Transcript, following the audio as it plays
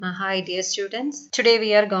Hi dear students. Today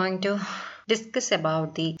we are going to discuss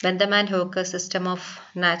about the Benthem and Hooker system of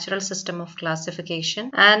natural system of classification,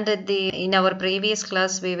 and in our previous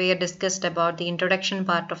class we were discussed about the introduction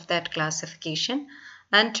part of that classification,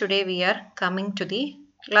 and today we are coming to the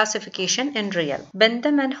classification in real.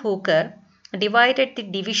 Benthem and Hooker divided the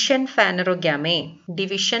division phanerogamae,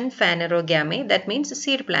 that means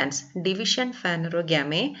seed plants, division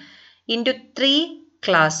phanerogamae into three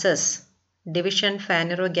classes. Division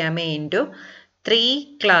phanerogamae into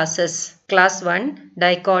three classes. Class 1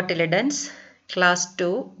 dicotyledons, class 2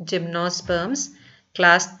 gymnosperms,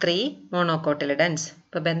 class 3 monocotyledons.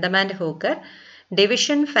 ഇപ്പോൾ Bentham and Hooker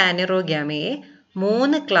division ഫാനറോഗ്യാമയെ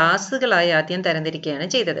 3 ക്ലാസ്സുകളായി ആദ്യം തരംതിരിക്കുകയാണ്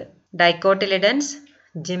ചെയ്തത്. Dicotyledons,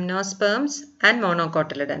 gymnosperms and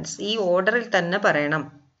മോണോകോട്ടിലിഡൻസ്. ഈ ഓർഡറിൽ തന്നെ പറയണം.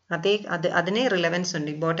 അതിന് റിലവൻസ് ഉണ്ട്,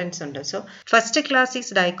 ഇമ്പോർട്ടൻസ് ഉണ്ട്. So first class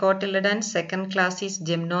is dicotyledons, second class is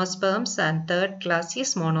gymnosperms and third class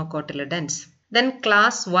is മോണോകോട്ടിലിഡൻസ്. Then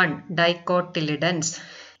class 1 dicotyledons.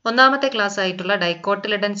 ഒന്നാമത്തെ ക്ലാസ് ആയിട്ടുള്ള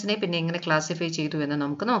ഡൈക്കോട്ടിലിഡൻസിനെ പിന്നെ എങ്ങനെ ക്ലാസിഫൈ ചെയ്തു എന്ന്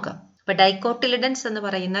നമുക്ക് നോക്കാം. അപ്പോൾ ഡൈക്കോട്ടിലിഡൻസ് എന്ന്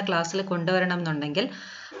പറയുന്ന ക്ലാസ്സിൽ കൊണ്ടുവരണം എന്നുണ്ടെങ്കിൽ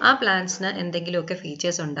ആ പ്ലാന്റ്സിന് എന്തെങ്കിലുമൊക്കെ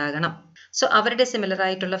ഫീച്ചേഴ്സ് ഉണ്ടാകണം. സോ അവരുടെ സിമിലർ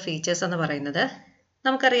ആയിട്ടുള്ള ഫീച്ചേഴ്സ് എന്ന് പറയുന്നത്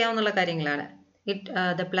നമുക്കറിയാവുന്ന കാര്യങ്ങളാണ്.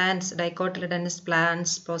 The plants, dicotyledonous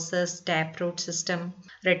plants possess taproot system,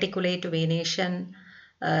 reticulate venation.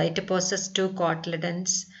 It possesses 2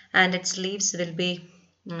 cotyledons, and its leaves will be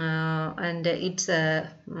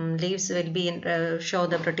show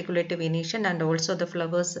the reticulate venation, and also the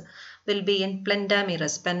flowers will be in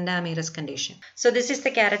pentamerous condition. So this is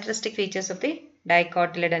the characteristic features of the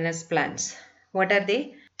dicotyledonous plants. What are they?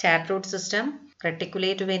 Taproot system,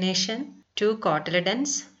 reticulate venation, 2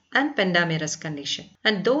 cotyledons, and pentamerous condition.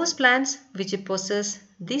 And those plants which possess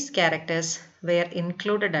these characters were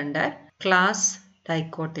included under class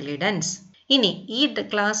dicotyledons. ഇനി ഈ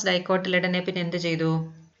class ഡൈക്കോട്ടിലിഡനെ പിന്നെ എന്ത് ചെയ്തു?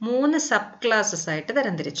 3 sub classes ആയിട്ട്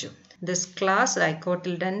തരംതിരിച്ചു. This class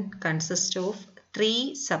dicotyledon consists of 3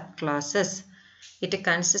 subclasses. It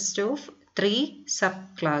consists of 3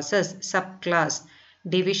 subclasses. Subclass,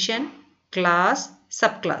 division, class,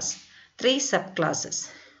 subclass. 3 subclasses.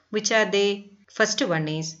 Which are they? First one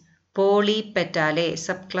is Polypetalae,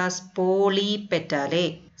 subclass Polypetalae.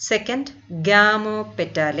 Second,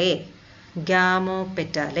 Gamopetalae.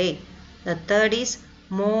 The third is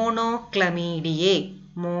Monoclamidae.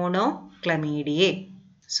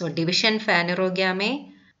 So division phanerogamae,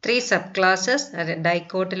 3 subclasses,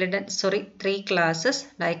 3 classes,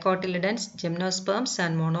 dicotyledons, gymnosperms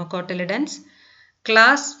and monocotyledons.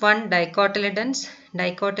 Class 1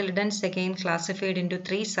 dicotyledons again classified into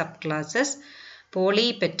 3 subclasses: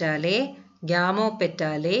 Polypetalae,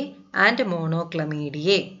 Gamopetalae and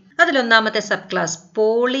Monoclamidae. അതിലൊന്നാമത്തെ സബ്ക്ലാസ്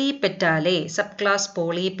പോളിപെറ്റാലെ, സബ്ക്ലാസ്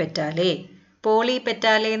പോളിപെറ്റാലെ.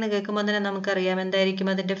 പോളിപെറ്റാലെ എന്ന് കേൾക്കുമ്പോൾ തന്നെ നമുക്കറിയാം എന്തായിരിക്കും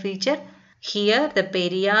അതിൻ്റെ feature. Here the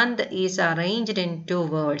perianth is arranged in 2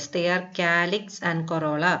 whorls. They are calyx and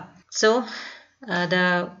corolla. So the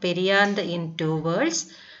perianth in 2 whorls.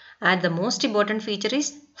 And the most important feature is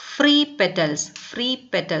free petals.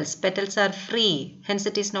 Petals are free. Hence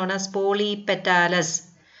it is known as polypetalous.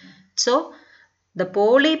 So the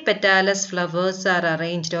polypetalous flowers are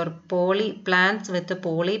arranged, or plants with the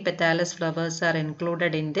polypetalous flowers are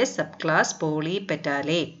included in this subclass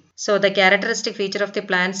Polypetalae. So the characteristic feature of the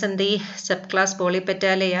plants in the subclass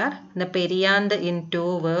Polypetalae are the perianth in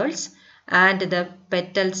 2 whorls and the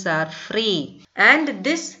petals are free. And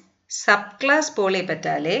this subclass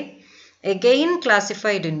Polypetalae again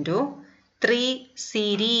classified into 3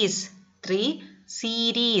 series.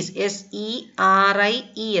 Series,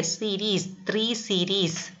 series, 3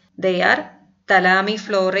 series. They are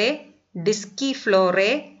Thalamiflorae,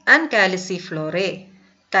 Disciflorae and Calyciflorae.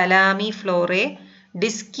 Thalamiflorae,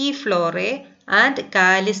 Disciflorae and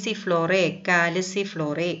Calyciflorae.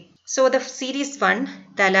 So the series 1,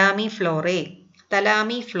 Thalamiflorae.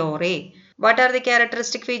 What are the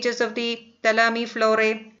characteristic features of the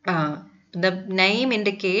Thalamiflorae? The name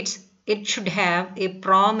indicates it should have a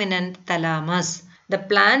prominent thalamus. The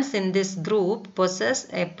plants in this group possess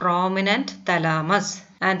a prominent thalamus.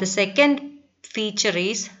 And the second feature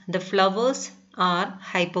is the flowers are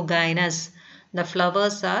hypogynous.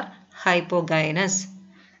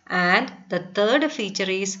 And the third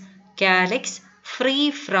feature is calyx free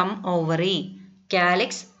from ovary.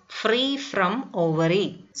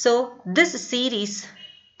 So this series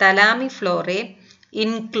Thalamiflorae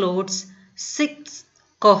includes 6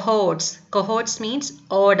 cohorts. Cohorts means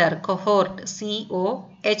order. Cohort,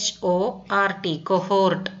 C-O-H-O-R-T.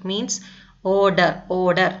 Cohort means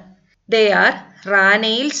order. They are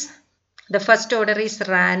ranales. The first order is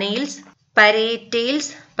ranales, Paraetales,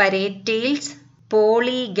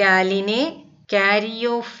 Polygallinae,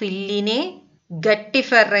 Caryophyllinae,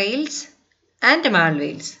 guttiferales and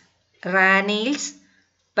malveales. Ranales,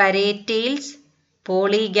 Parieteals,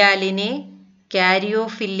 Polygallinae,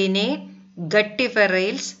 Caryophyllinae,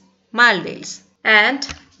 guttiferales, malveales. And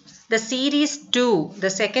the series 2,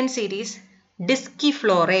 the second series,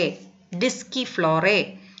 Disciflorae. Disciflorae.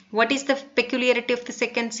 What is the peculiarity of the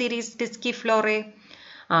second series, Disciflorae?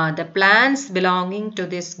 The plants belonging to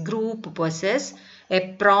this group possess a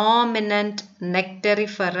prominent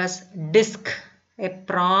nectariferous disc. A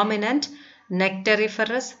prominent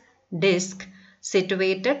nectariferous disc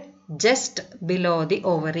situated just below the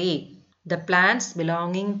ovary. The plants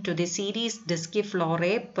belonging to the series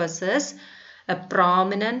Disciflorae possess a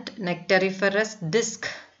prominent nectariferous disc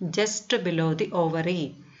just below the ovary.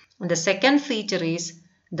 The second feature is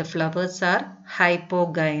the flowers are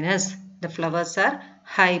hypogynous. The flowers are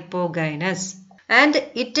hypogynous. And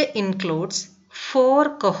it includes four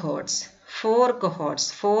cohorts,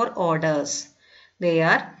 four orders. They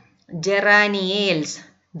are geraniales,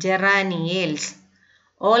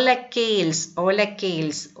 olacales,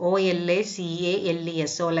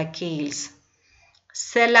 O-L-A-C-A-L-E-S, olacales,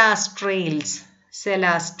 celastrales,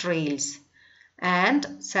 and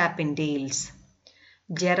sapindales.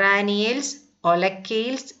 Geraniales,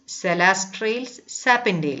 olacales, celastrales,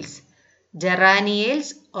 sapindales. Geraniales,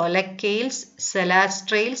 olacales,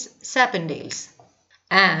 celastrales, sapindales.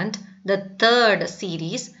 And the third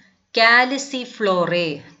series,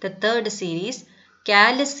 Caliciflorae. The third series,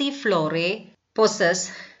 Caliciflorae, possess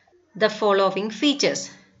the following features.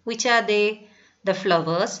 Which are they? The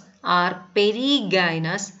flowers are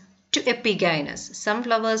perigynous to epigynous. Some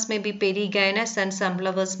flowers may be perigynous and some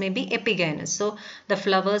flowers may be epigynous. So the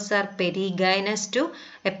flowers are perigynous to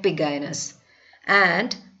epigynous. And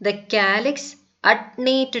the calyx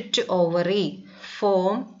adnate to ovary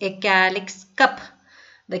form a calyx cup.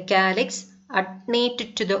 The calyx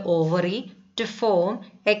adnate to the ovary to form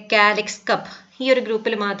a calyx cup. ഈ ഒരു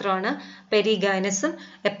ഗ്രൂപ്പിൽ മാത്രമാണ് പെരിഗൈനസും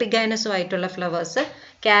എപ്പിഗൈനസും ആയിട്ടുള്ള flowers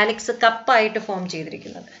calyx കപ്പായിട്ട് form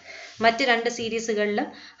ചെയ്തിരിക്കുന്നത്. മറ്റ് രണ്ട് സീരീസുകളിലും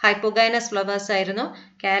hypogynous flowers ആയിരുന്നു,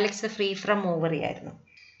 calyx free from ovary ആയിരുന്നു.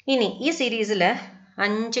 ഇനി ഈ സീരീസിൽ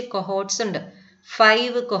 5 കൊഹോട്ട്സ് ഉണ്ട്.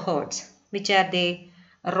 5 കൊഹോട്ട്സ്. Which are they?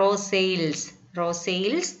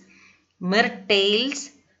 റോസെയിൽസ്, myrtales,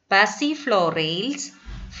 passiflorales,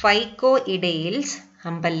 phycoidales,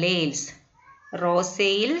 umbellales.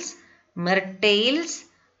 Rosales, myrtales,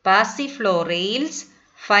 passiflorales,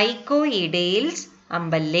 phycoidales,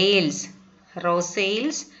 umbellales.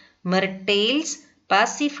 Rosales, myrtales,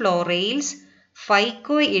 passiflorales,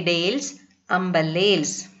 phycoidales,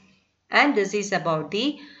 umbellales. And this is about the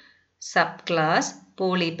subclass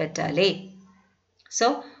Polypetalae. So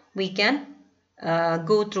we can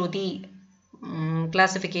go through the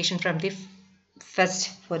classification from the first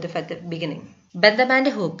for the beginning. Benthem and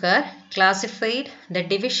Hooker classified the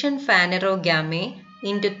division Phanerogamae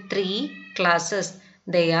into 3 classes.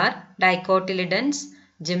 They are dicotyledons,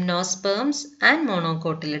 gymnosperms and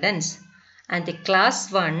monocotyledons. And the class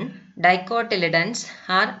 1 dicotyledons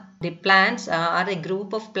are the plants are a group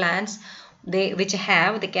of plants which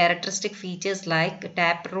have the characteristic features like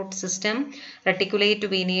taproot system, reticulate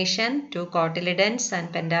venation, 2 cotyledons and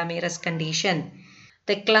pentamerous condition.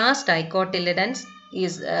 The class dicotyledons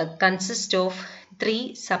consists of 3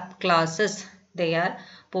 subclasses. They are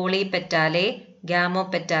Polypetalae,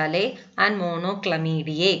 Gamopetalae and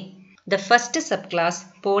Monoclamidiae. The first subclass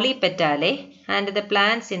Polypetalae, and the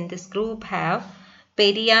plants in this group have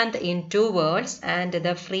perianth in 2 whorls and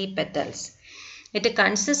the free petals. It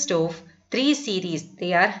consists of 3 series.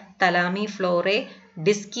 They are Thalamiflorae,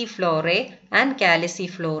 Disciflorae and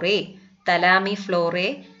Caliciflorae. Thalamiflorae,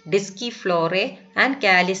 Disciflorae and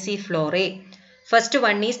Caliciflorae. First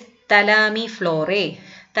one is Thalamiflorae.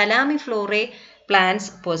 Thalamiflorae plants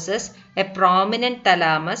possess a prominent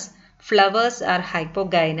thalamus. Flowers are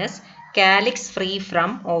hypogynous, calyx free from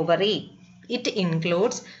ovary. It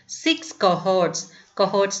includes 6 cohorts.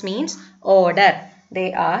 Cohorts means order. They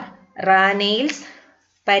are Ranales,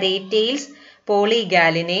 Parieteals,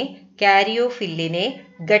 Polygallinae, Caryophyllinae,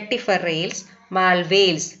 guttiferales,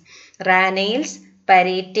 malveales. Ranales,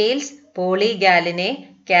 Parieteals, Polygallinae,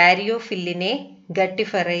 Caryophyllinae,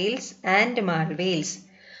 guttiferales and malveales.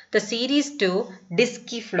 The series 2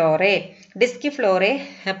 Disciflorae. Disciflorae,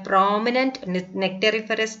 a prominent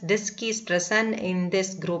nectariferous disc is present in this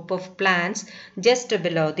group of plants just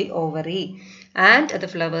below the ovary, and the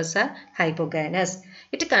flowers are hypogynous.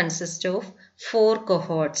 It consists of 4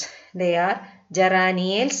 cohorts. They are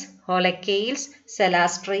geraniales, olacales,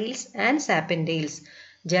 celastrales and sapindales.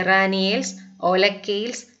 Geraniales,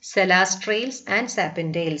 olacales, celastrales and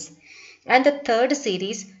sapindales. And the third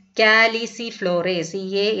series Caliciflorae,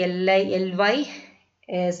 Calyciflorae,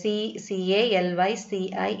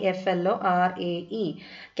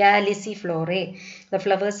 Caliciflorae. The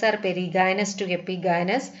flowers are perigynous to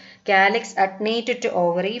epigynous. Calyx attached to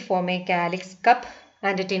ovary form a calyx cup,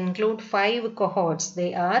 and it includes 5 cohorts.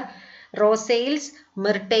 They are rosales,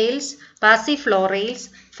 myrtales, passiflorales,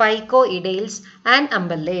 phycoidales, and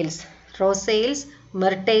umbellales. Rosales,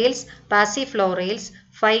 myrtales, passiflorales,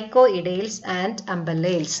 phycoidales, and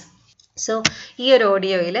umbellales. So ഈ ഒരു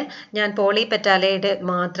ഓഡിയോയിൽ ഞാൻ പോളിപെറ്റാലയുടെ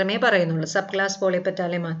മാത്രമേ പറയുന്നുള്ളൂ, sub class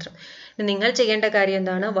പോളിപെറ്റാലെ മാത്രം. നിങ്ങൾ ചെയ്യേണ്ട കാര്യം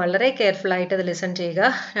എന്താണ്? വളരെ കെയർഫുൾ ആയിട്ട് അത് ലിസൺ ചെയ്യുക,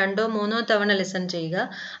 2 or 3 തവണ ലിസൺ ചെയ്യുക.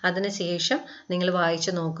 അതിനുശേഷം നിങ്ങൾ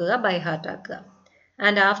വായിച്ച് നോക്കുക, ബൈ ഹാർട്ട് ആക്കുക.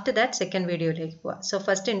 ആൻഡ് ആഫ്റ്റർ ദാറ്റ് സെക്കൻഡ് വീഡിയോയിലേക്ക് പോവുക. So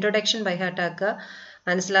first introduction by heart ആക്കുക,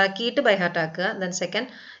 മനസ്സിലാക്കിയിട്ട് ബൈ ഹാർട്ട് ആക്കുക. ദെൻ സെക്കൻഡ്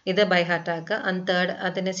ഇത് ബൈ ഹാർട്ട് ആക്കുക. ആൻഡ് തേർഡ്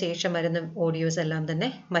അതിന് ശേഷം വരുന്ന ഓഡിയോസ് എല്ലാം തന്നെ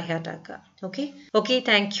ബൈ ഹാർട്ട് ആക്കുക. Okay,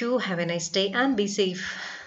 thank you. Have a nice day and be safe.